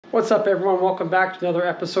What's up everyone, welcome back to another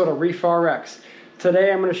episode of Reef RX.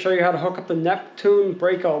 Today I'm going to show you how to hook up the Neptune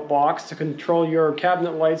Breakout Box to control your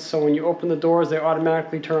cabinet lights so when you open the doors they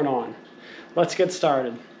automatically turn on. Let's get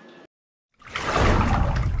started.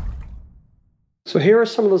 So here are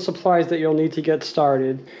some of the supplies that you'll need to get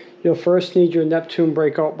started. You'll first need your Neptune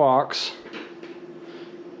Breakout Box.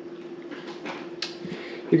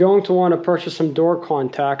 You're going to want to purchase some door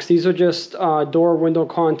contacts. These are just door window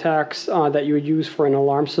contacts that you would use for an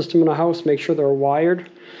alarm system in a house. Make sure they're wired.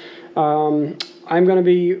 I'm going to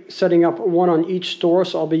be setting up one on each door,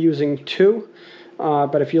 so I'll be using two.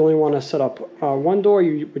 But if you only want to set up one door,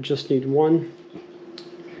 you would just need one.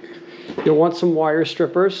 You'll want some wire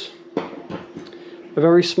strippers, a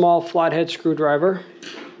very small flathead screwdriver,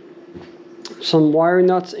 some wire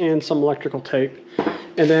nuts, and some electrical tape.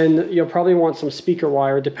 And then you'll probably want some speaker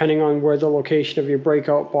wire depending on where the location of your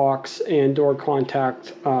breakout box and door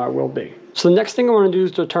contact will be. So the next thing I want to do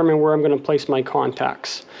is determine where I'm going to place my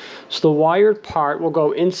contacts. So the wired part will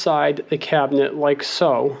go inside the cabinet like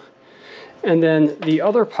so. And then the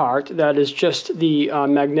other part, that is just the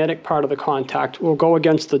magnetic part of the contact, will go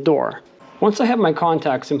against the door. Once I have my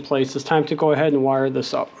contacts in place, it's time to go ahead and wire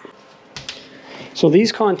this up. So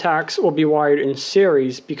these contacts will be wired in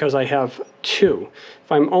series because I have two.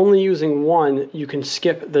 If I'm only using one, you can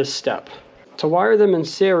skip this step. To wire them in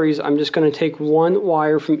series, I'm just going to take one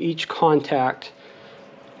wire from each contact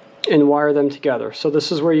and wire them together. So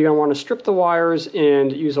this is where you're going to want to strip the wires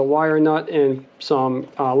and use a wire nut and some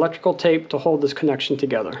electrical tape to hold this connection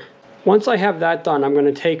together. Once I have that done, I'm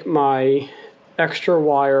going to take my extra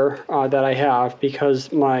wire that I have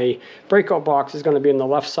because my breakout box is going to be on the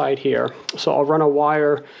left side here. So I'll run a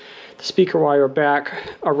wire, the speaker wire, back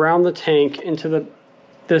around the tank into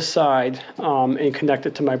this side and connect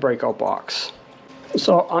it to my breakout box.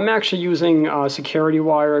 So I'm actually using security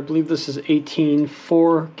wire. I believe this is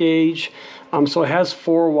 18-4 gauge. So it has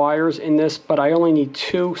 4 wires in this, but I only need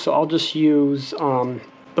 2, so I'll just use the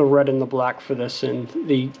red and the black for this, and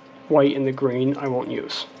the white and the green I won't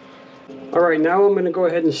use. Alright, now I'm going to go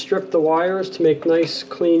ahead and strip the wires to make nice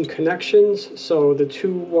clean connections. So the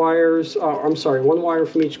 2 wires, one wire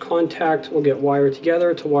from each contact will get wired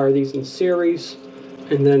together to wire these in series.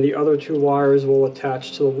 And then the other 2 wires will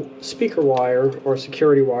attach to the speaker wire or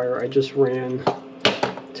security wire I just ran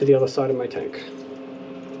to the other side of my tank.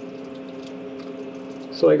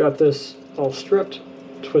 So I got this all stripped,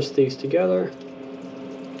 twist these together.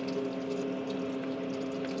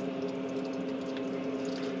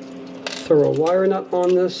 Throw a wire nut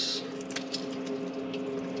on this,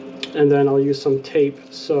 and then I'll use some tape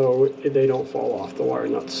so they don't fall off, the wire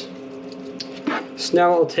nuts. So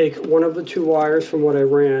now I'll take one of the 2 wires from what I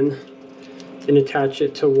ran and attach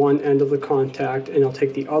it to one end of the contact, and I'll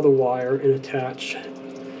take the other wire and attach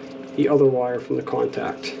the other wire from the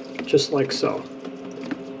contact, just like so.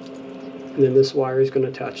 And then this wire is going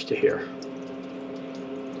to attach to here.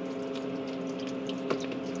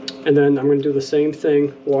 And then I'm going to do the same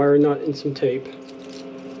thing, wire nut and some tape.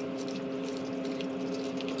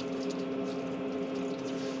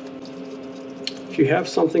 If you have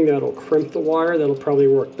something that'll crimp the wire, that'll probably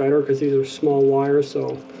work better because these are small wires.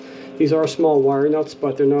 So these are small wire nuts,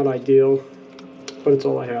 but they're not ideal. But it's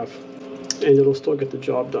all I have. And it'll still get the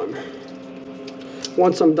job done.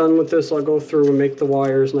 Once I'm done with this, I'll go through and make the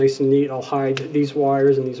wires nice and neat. I'll hide these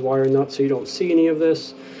wires and these wire nuts so you don't see any of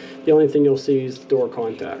this. The only thing you'll see is the door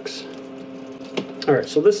contacts. Alright,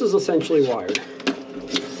 so this is essentially wired.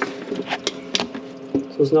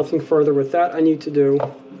 So there's nothing further with that I need to do.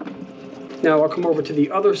 Now I'll come over to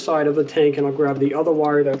the other side of the tank and I'll grab the other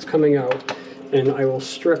wire that's coming out, and I will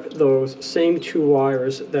strip those same 2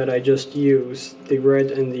 wires that I just used, the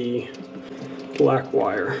red and the black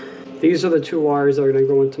wire. These are the 2 wires that are going to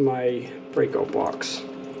go into my breakout box.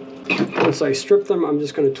 Once I strip them, I'm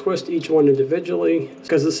just going to twist each one individually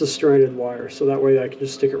because this is stranded wire, so that way I can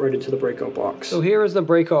just stick it right into the breakout box. So here is the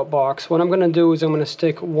breakout box. What I'm going to do is I'm going to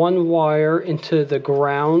stick one wire into the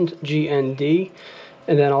ground GND,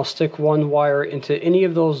 and then I'll stick one wire into any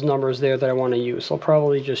of those numbers there that I want to use. I'll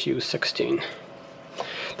probably just use 16.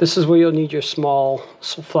 This is where you'll need your small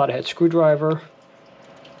flathead screwdriver.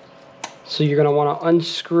 So you're going to want to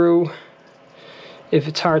unscrew. If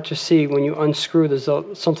it's hard to see, when you unscrew, there's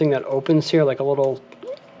something that opens here, like a little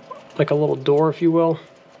door, if you will.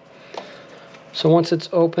 So once it's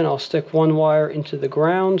open, I'll stick one wire into the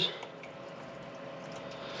ground.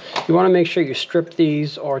 You want to make sure you strip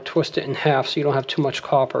these or twist it in half so you don't have too much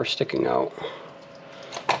copper sticking out.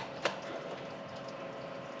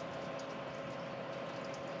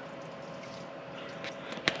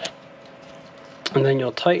 And then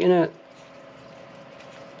you'll tighten it.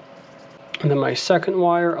 And then my second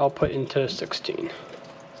wire I'll put into 16.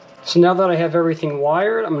 So now that I have everything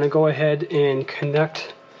wired, I'm going to go ahead and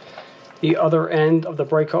connect the other end of the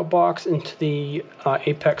breakout box into the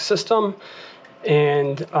Apex system,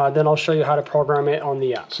 and then I'll show you how to program it on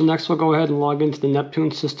the app. So next we'll go ahead and log into the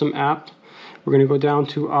Neptune system app. We're going to go down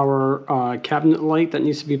to our cabinet light that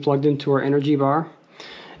needs to be plugged into our energy bar.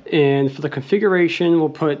 And for the configuration, we'll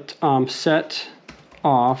put set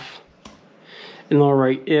off, and we'll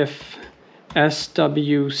write if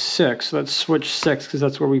SW6, so that's switch 6 because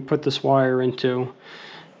that's where we put this wire into.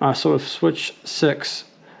 So if switch 6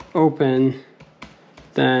 open,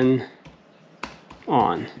 then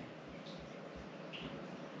on,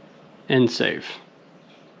 and save.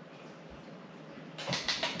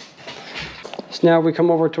 So now we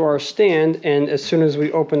come over to our stand, and as soon as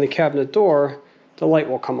we open the cabinet door, the light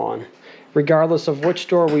will come on. Regardless of which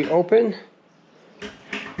door we open,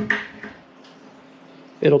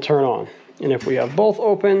 it'll turn on. And if we have both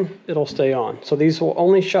open, it'll stay on. So these will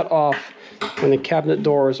only shut off when the cabinet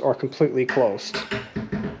doors are completely closed.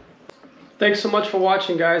 Thanks so much for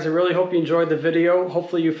watching, guys. I really hope you enjoyed the video.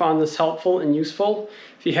 Hopefully you found this helpful and useful.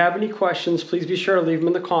 If you have any questions, please be sure to leave them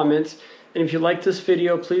in the comments. And if you like this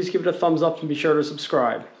video, please give it a thumbs up and be sure to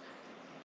subscribe.